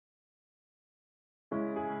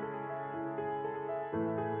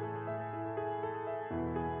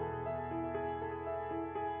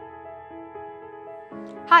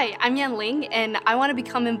Hi, I'm YanLing, and I want to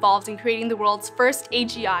become involved in creating the world's first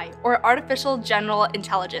AGI, or Artificial General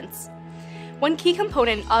Intelligence. One key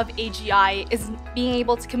component of AGI is being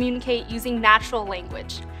able to communicate using natural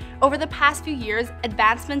language. Over the past few years,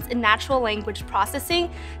 advancements in natural language processing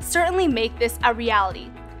certainly make this a reality.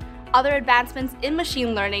 Other advancements in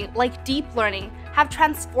machine learning, like deep learning, have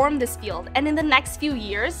transformed this field, and in the next few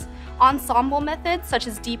years, ensemble methods such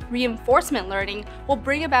as deep reinforcement learning will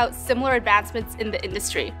bring about similar advancements in the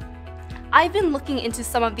industry. I've been looking into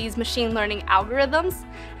some of these machine learning algorithms,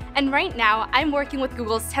 and right now I'm working with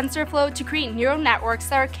Google's TensorFlow to create neural networks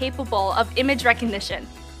that are capable of image recognition.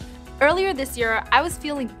 Earlier this year, I was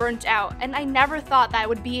feeling burnt out, and I never thought that I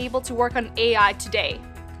would be able to work on AI today.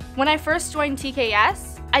 When I first joined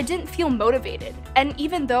TKS, I didn't feel motivated, and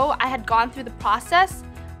even though I had gone through the process,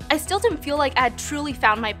 I still didn't feel like I had truly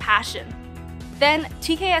found my passion. Then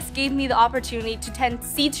TKS gave me the opportunity to attend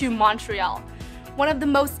C2 Montreal, one of the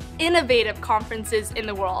most innovative conferences in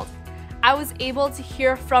the world. I was able to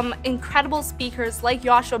hear from incredible speakers like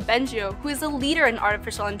Yoshua Bengio, who is a leader in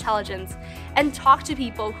artificial intelligence, and talk to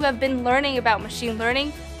people who have been learning about machine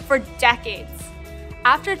learning for decades.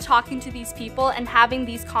 After talking to these people and having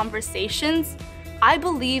these conversations, I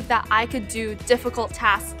believe that I could do difficult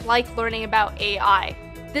tasks like learning about AI.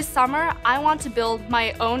 This summer, I want to build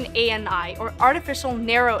my own ANI, or Artificial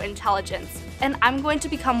Narrow Intelligence, and I'm going to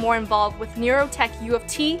become more involved with Neurotech U of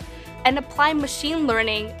T and apply machine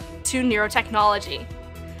learning to neurotechnology.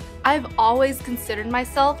 I've always considered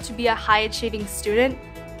myself to be a high-achieving student,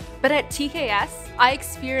 but at TKS, I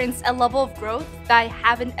experienced a level of growth that I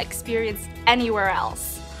haven't experienced anywhere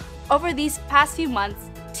else. Over these past few months,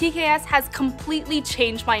 TKS has completely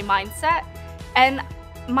changed my mindset, and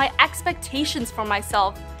my expectations for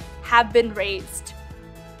myself have been raised.